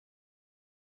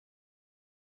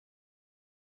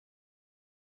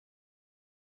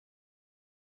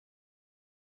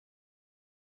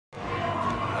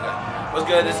What's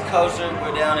good? This is Kosher.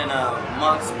 We're down in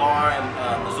Monk's Bar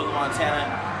in Missoula, Montana.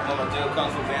 I'm with my dude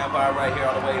Kung Fu Vampire right here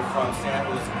all the way from San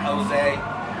Jose.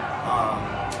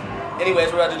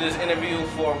 Anyways, we're about to do this interview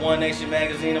for One Nation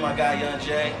Magazine and my guy Young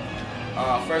Jay.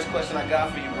 First question I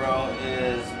got for you, bro,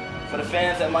 is for the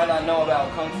fans that might not know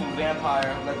about Kung Fu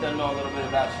Vampire, let them know a little bit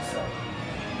about yourself.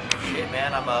 Shit,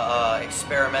 man, I'm a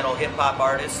experimental hip-hop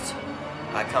artist.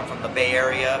 I come from the Bay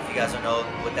Area. If you guys don't know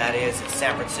what that is, it's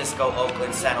San Francisco,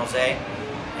 Oakland, San Jose.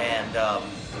 And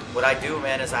what I do,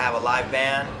 man, is I have a live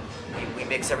band. We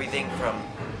mix everything from,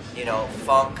 you know,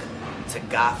 funk to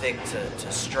gothic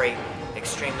to straight,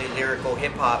 extremely lyrical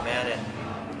hip-hop, man.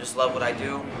 And just love what I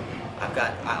do.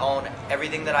 I own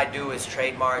everything that I do is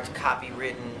trademarked,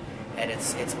 copywritten, and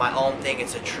it's my own thing.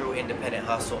 It's a true independent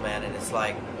hustle, man. And it's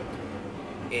like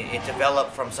it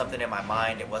developed from something in my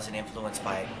mind. It wasn't influenced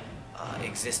by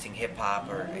existing hip-hop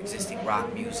or existing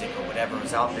rock music or whatever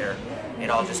was out there.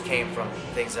 It all just came from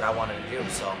things that I wanted to do.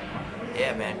 So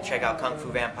yeah, man, check out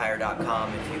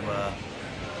kungfuvampire.com if you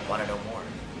want to know more.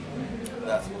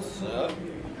 That's what's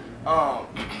up.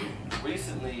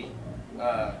 Recently,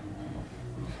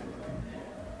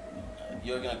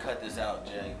 you're gonna cut this out,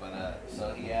 Jay, but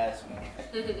so he asked me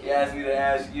to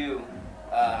ask you.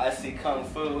 I see Kung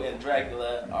Fu and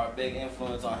Dracula are a big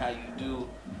influence on how you do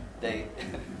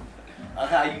on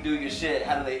how you do your shit.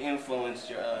 How do they influence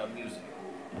your music?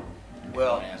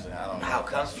 Well, how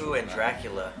Kung Fu and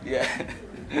Dracula? Yeah.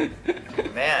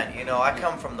 Man, you know, I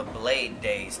come from the Blade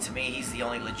days. To me, he's the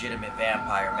only legitimate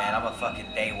vampire, man. I'm a fucking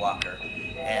daywalker.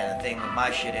 And the thing with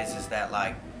my shit is that,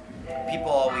 like, people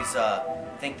always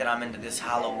think that I'm into this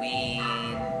Halloween,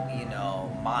 you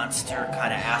know, monster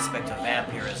kind of aspect of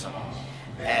vampirism.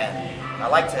 And I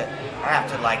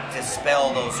have to like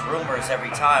dispel those rumors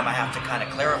every time. I have to kind of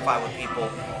clarify with people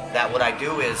that what I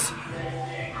do is,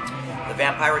 the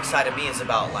vampiric side of me is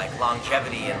about like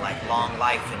longevity and like long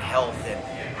life and health and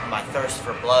my thirst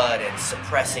for blood and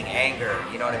suppressing anger.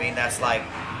 You know what I mean? That's like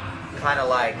kind of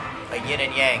like a yin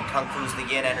and yang. Kung Fu's the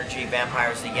yin energy,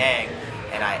 vampire's the yang,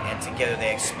 and together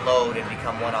they explode and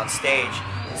become one on stage.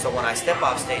 So when I step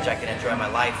off stage, I can enjoy my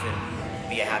life and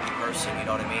be a happy person. You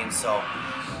know what I mean? So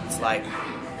it's like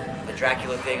the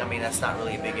Dracula thing. I mean, that's not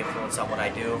really a big influence on what I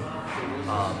do.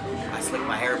 I slick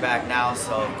my hair back now,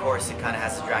 so of course it kind of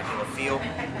has the Dracula feel.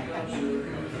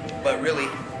 But really,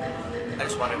 I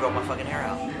just want to grow my fucking hair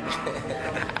out.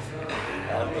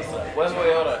 What's the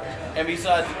hold on? And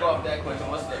besides, to go off that question,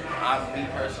 what's me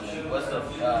personally, what's the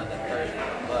thirst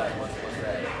for blood? What's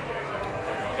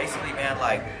that? Basically, man,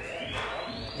 like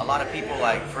a lot of people,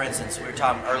 like for instance, we were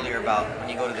talking earlier about when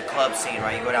you go to the club scene,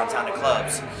 right? You go downtown to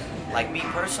clubs. Like me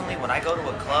personally, when I go to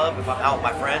a club, if I'm out with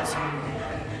my friends,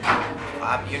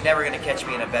 you're never gonna catch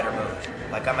me in a better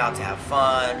mood. Like I'm out to have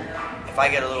fun. If I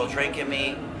get a little drink in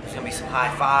me, there's gonna be some high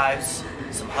fives,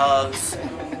 some hugs.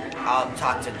 I'll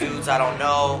talk to dudes I don't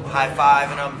know,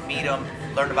 high-fiving them, meet them,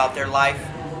 learn about their life.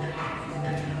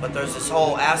 But there's this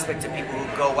whole aspect of people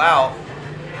who go out,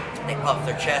 they puff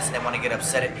their chest and they want to get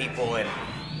upset at people and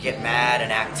get mad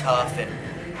and act tough, and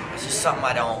it's just something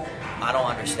I don't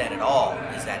understand at all,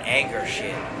 is that anger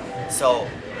shit. So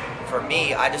for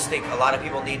me, I just think a lot of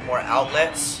people need more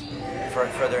outlets for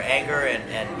their anger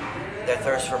and their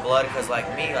thirst for blood, because like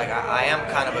me, like I am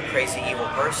kind of a crazy evil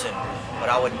person, but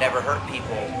I would never hurt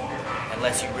people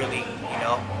unless you really, you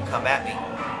know, come at me.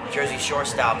 Jersey Shore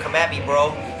style, come at me,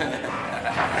 bro.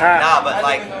 Nah, but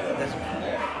like,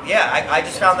 yeah, I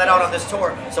just found that out on this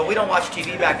tour. So we don't watch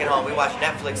TV back at home, we watch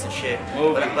Netflix and shit.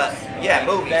 But yeah,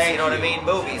 movies, you know what I mean?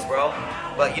 Movies, bro.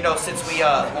 But you know, since we,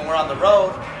 when we're on the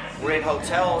road, we're in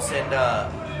hotels, and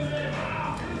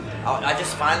I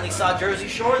just finally saw Jersey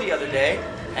Shore the other day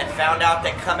and found out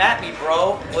that "Come at me,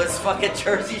 bro" was fucking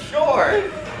Jersey Shore.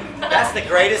 That's the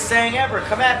greatest saying ever.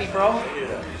 Come at me, bro.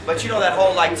 Yeah. But you know that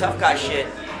whole like tough guy shit.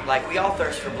 Like we all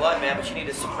thirst for blood, man. But you need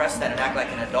to suppress that and act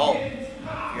like an adult.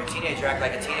 If you're a teenager, act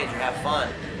like a teenager. Have fun.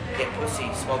 Get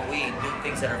pussy. Smoke weed. Do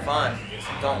things that are fun.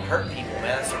 Don't hurt people,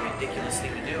 man. That's a ridiculous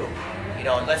thing to do. You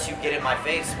know, unless you get in my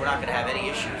face, we're not gonna have any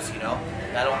issues. You know,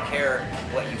 and I don't care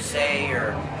what you say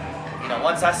or. You know,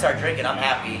 once I start drinking, I'm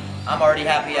happy. I'm already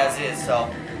happy as is. So,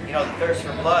 you know, the thirst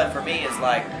for blood for me is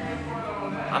like,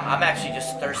 I'm actually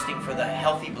just thirsting for the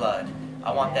healthy blood.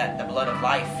 I want the blood of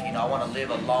life. You know, I want to live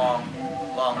a long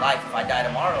life. If I die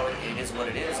tomorrow, it is what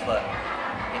it is. But,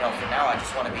 you know, for now, I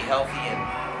just want to be healthy, and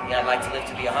you know, I'd like to live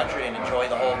to be 100 and enjoy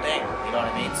the whole thing. You know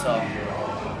what I mean? So,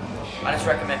 I just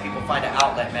recommend people find an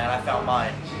outlet, man. I found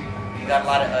mine. If you got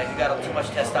you got too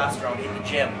much testosterone, hit the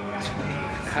gym.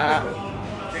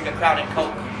 Drink a Crown and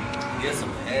Coke. Get some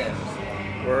head.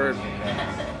 Word.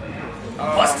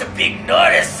 What's the big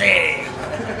noticing?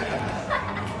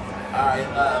 Alright,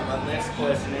 my next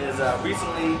question is,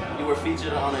 recently you were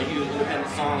featured on a huge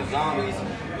independent song, Zombies,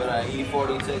 with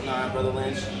E40, Tech 9, Brother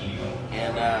Lynch,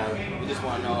 and we just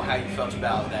want to know how you felt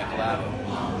about that collab.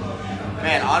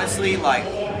 Man, honestly, like,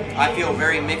 I feel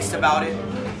very mixed about it.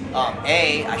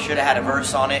 I should have had a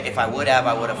verse on it. If I would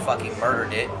have fucking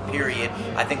murdered it, period.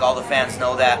 I think all the fans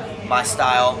know that. My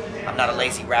style, I'm not a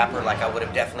lazy rapper, like I would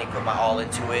have definitely put my all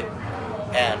into it.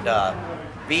 And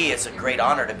B, it's a great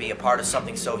honor to be a part of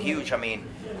something so huge. I mean,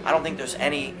 I don't think there's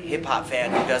any hip-hop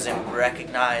fan who doesn't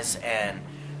recognize and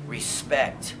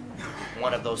respect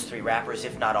one of those three rappers,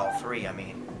 if not all three. I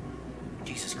mean,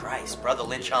 Jesus Christ, Brother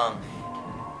Lynch Hung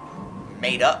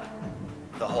made up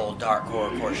the whole dark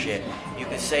horrorcore shit. You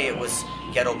could say it was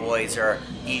Ghetto Boys or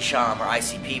Esham or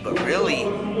ICP, but really,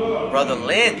 Brother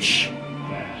Lynch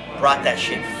brought that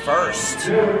shit first.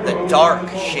 The dark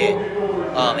shit.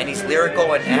 And he's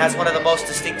lyrical and has one of the most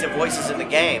distinctive voices in the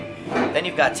game. Then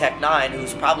you've got Tech 9,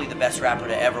 who's probably the best rapper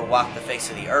to ever walk the face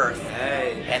of the earth.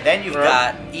 Hey. And then you've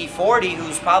got E40,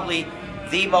 who's probably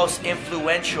the most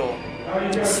influential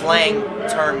slang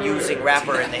term using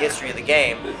rapper in the history of the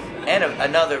game, and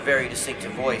another very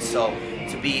distinctive voice. So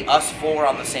to be us four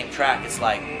on the same track, it's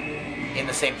like in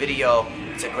the same video,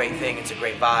 it's a great thing, it's a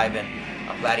great vibe, and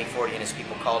I'm glad E40 and his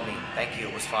people called me. Thank you,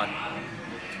 it was fun.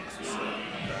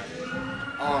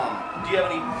 Do you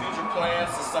have any future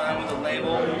plans to sign with a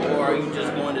label, or are you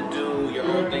just going to do your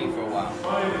own thing for a while?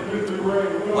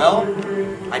 Well,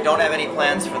 I don't have any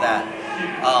plans for that.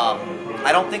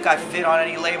 I don't think I fit on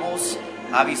any labels.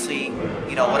 Obviously,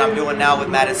 you know, what I'm doing now with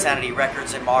Mad Insanity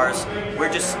Records and Mars,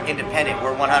 we're just independent.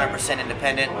 We're 100%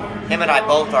 independent. Him and I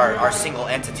both are single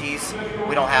entities.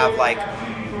 We don't have, like,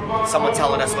 someone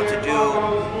telling us what to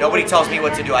do. Nobody tells me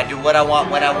what to do. I do what I want,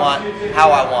 when I want,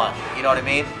 how I want. You know what I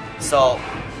mean? So,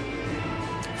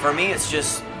 for me, it's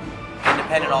just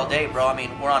independent all day, bro. I mean,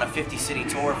 we're on a 50-city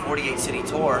tour, 48-city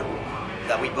tour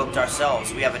that we booked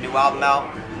ourselves. We have a new album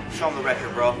out. Show them the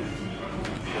record, bro.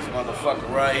 This motherfucker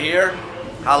right here.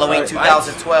 Halloween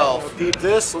 2012. Deep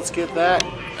this, let's get that.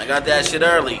 I got that shit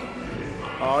early.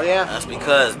 Oh yeah. That's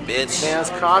because, bitch. Man's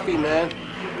copy, man.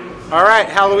 Alright,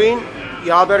 Halloween.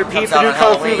 Y'all better peep Comes the out new on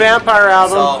Kung Fu Halloween. Vampire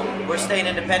album. So we're staying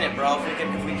independent, bro.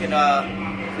 If we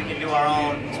can do our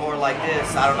own tour like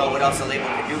this, I don't know what else a label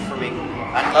could do for me.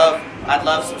 I'd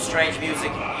love some strange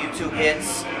music, YouTube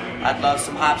hits. I'd love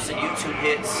some hops and YouTube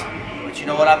hits. But you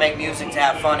know what? I make music to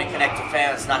have fun and connect to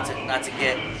fans, not to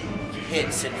get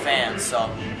hits and fans. So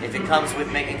if it comes with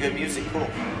making good music, cool.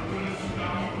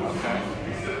 Okay.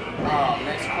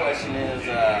 Next question is,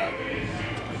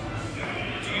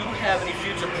 do you have any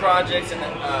future projects in the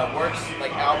works,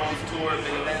 like albums, tour,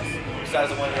 big events, besides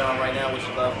the one you're on right now, which is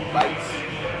Love Bites?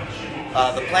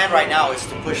 The plan right now is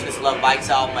to push this Love Bites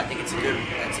album. I think it's a good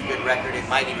record. It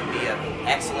might even be an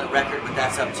excellent record, but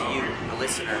that's up to you, the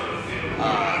listener.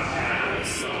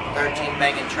 It's 13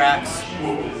 banging tracks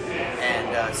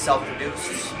and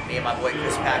self-produced. Me and my boy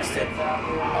Chris Paxton.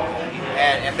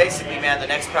 And basically, man, the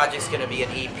next project's gonna be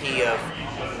an EP of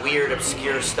weird,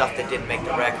 obscure stuff that didn't make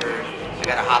the record. I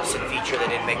got a Hobson feature that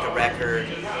didn't make the record,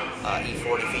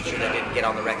 E40 feature that didn't get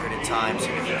on the record in time,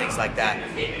 some different things like that.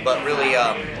 But really,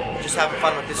 just having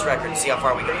fun with this record and see how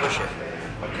far we can push it.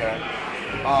 Okay.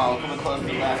 Coming close to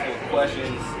the last couple of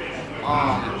questions.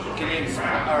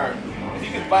 If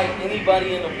you could invite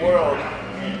anybody in the world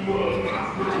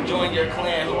to join your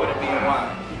clan, who would it be and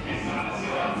why?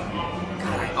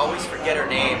 God, I always forget her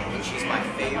name, and she's my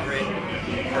favorite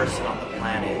person on the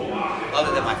planet,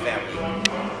 other than my family.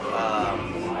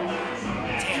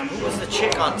 Damn, who was the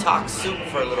chick on Talk Soup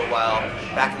for a little while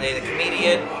back in the day? The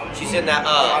comedian. She's in that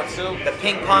the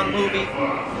ping pong movie.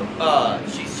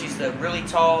 She's the really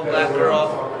tall black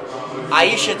girl.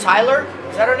 Aisha Tyler,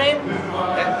 is that her name?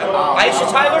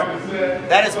 Aisha Tyler?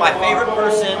 That is my favorite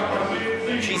person.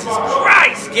 Jesus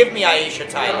Christ, give me Aisha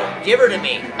Tyler. Give her to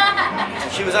me.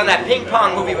 She was on that ping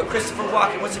pong movie with Christopher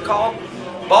Walken. What's it called?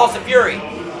 Balls of Fury.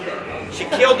 She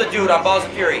killed the dude on Balls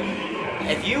of Fury.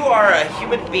 If you are a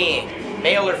human being,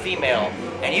 male or female,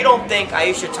 and you don't think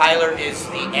Aisha Tyler is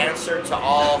the answer to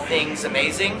all things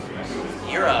amazing,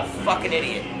 you're a fucking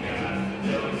idiot.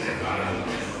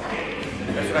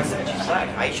 That's what I said. She's black.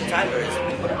 Aisha Tyler is.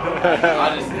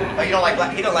 Oh, you don't like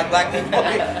black? He don't like black people.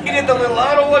 He did the little.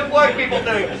 I don't like black people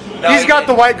thing. No, He's got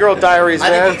the White Girl Diaries,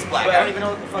 man. I think he's black. I don't even know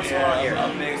what the fuck's going on here.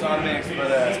 I'm mixed,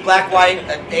 but He's black, white,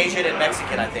 Asian, and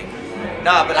Mexican, I think.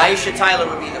 Nah, but Aisha Tyler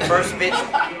would be the first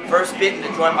bitten to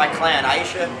join my clan.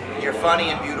 Aisha, you're funny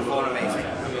and beautiful and amazing.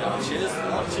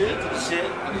 cheers to the shit.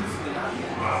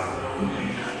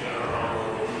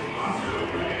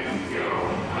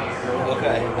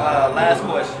 Okay, last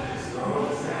question.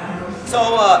 So,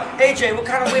 AJ, what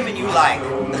kind of women you like?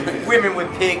 Women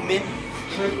with pigment.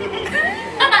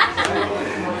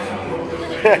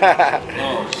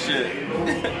 Oh shit.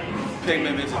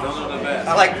 Pigment bitches, those are the best.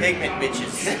 I like pigment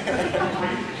bitches.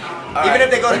 Even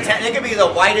if they go to they could be the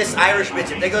whitest Irish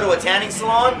bitch. If they go to a tanning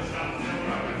salon,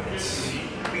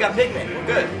 we got pigment. We're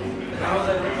good.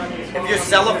 If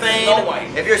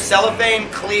you're cellophane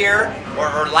clear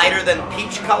or lighter than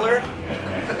peach color,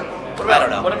 I don't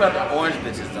know. What about the orange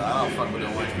bitches though? I don't fuck with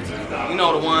the orange bitches. You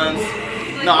know the ones?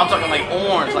 No, I'm talking like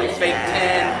orange, like fake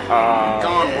tan,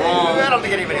 gone wrong. I don't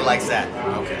think anybody likes that.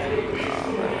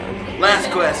 Okay. Last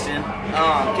question.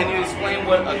 Can you explain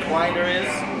what a grinder is?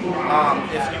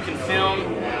 If you can film.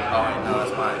 Alright, no,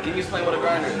 that's fine. Can you explain what a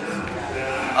grinder is?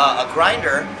 A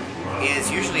grinder is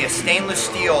usually a stainless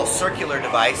steel circular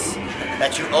device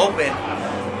that you open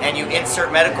and you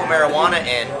insert medical marijuana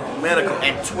in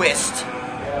and twist,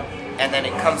 and then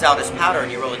it comes out as powder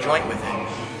and you roll a joint with it.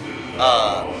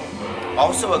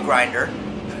 Also a grinder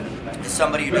is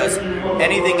somebody who does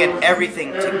anything and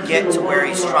everything to get to where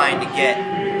he's trying to get.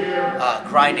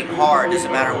 Grinding hard,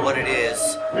 doesn't matter what it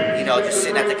is. You know, just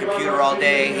sitting at the computer all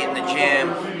day, hitting the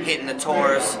gym, hitting the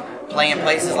tours, playing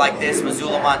places like this,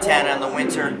 Missoula, Montana in the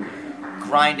winter,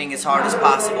 grinding as hard as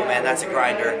possible, man. That's a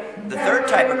grinder. The third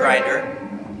type of grinder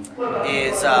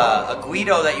is a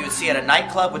Guido that you would see at a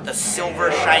nightclub with the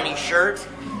silver shiny shirt,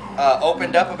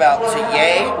 opened up about to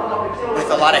yay,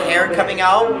 with a lot of hair coming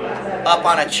out, up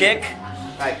on a chick,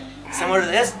 like similar to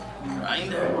this.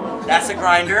 Grinder. That's a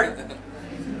grinder.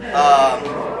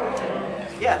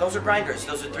 Yeah, those are grinders.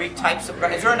 Those are three types of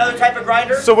grinders. Is there another type of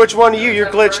grinder? So which one are you? You're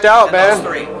glitched out, Those man.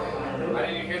 three. Why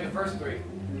didn't you hear the first three?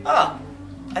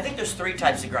 I think there's three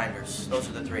types of grinders. Those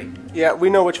are the three. Yeah, we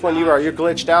know which one you are. You're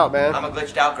glitched out, man. I'm a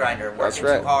glitched out grinder. That's Working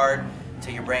right. too hard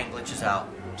till your brain glitches out.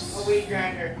 A weed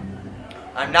grinder.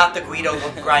 I'm not the Guido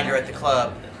grinder at the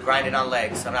club, grinding on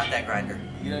legs. I'm not that grinder.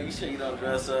 You know, you sure you don't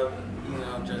dress up. You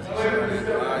know, just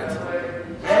sometimes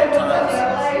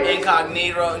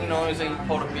incognito. You know what I'm saying? You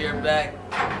pull the beard back.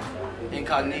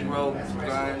 Incognito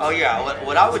grind. Oh yeah,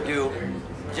 what I would do,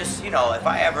 just, you know, if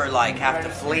I ever like have to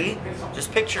flee,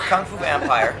 just picture Kung Fu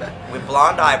Vampire with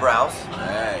blonde eyebrows.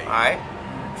 Hey. All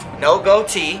right, no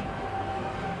goatee.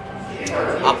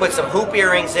 I'll put some hoop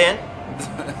earrings in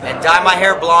and dye my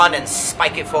hair blonde and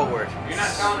spike it forward. You're not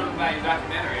telling them about your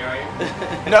documentary, are you?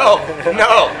 No.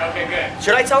 Okay, good.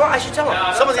 Should I tell them? I should tell them.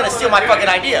 No, Someone's don't gonna tell steal my them. fucking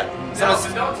idea. No, Someone's.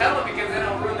 but don't tell them because then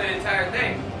it'll ruin the entire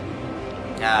thing.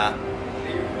 Nah.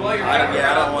 Blow your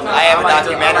I don't want to. I have a like to-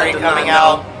 documentary I like to coming not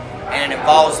out, know. and it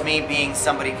involves me being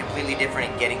somebody completely different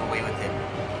and getting away with it.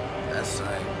 That's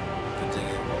right.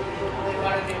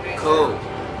 Continue. Cool.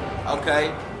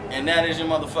 Okay. And that is your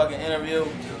motherfucking interview.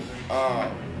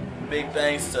 Big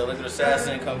thanks to Liqz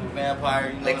Assassin, Kung Fu Vampire.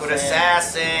 You know Liqz what I'm saying?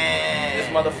 Assassin. This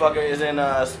motherfucker is in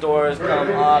stores come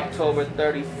October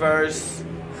 31st.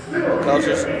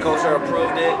 Culture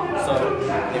approved it. So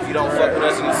if you don't fuck with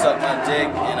us, you can suck my dick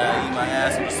and eat my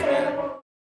ass with a spoon.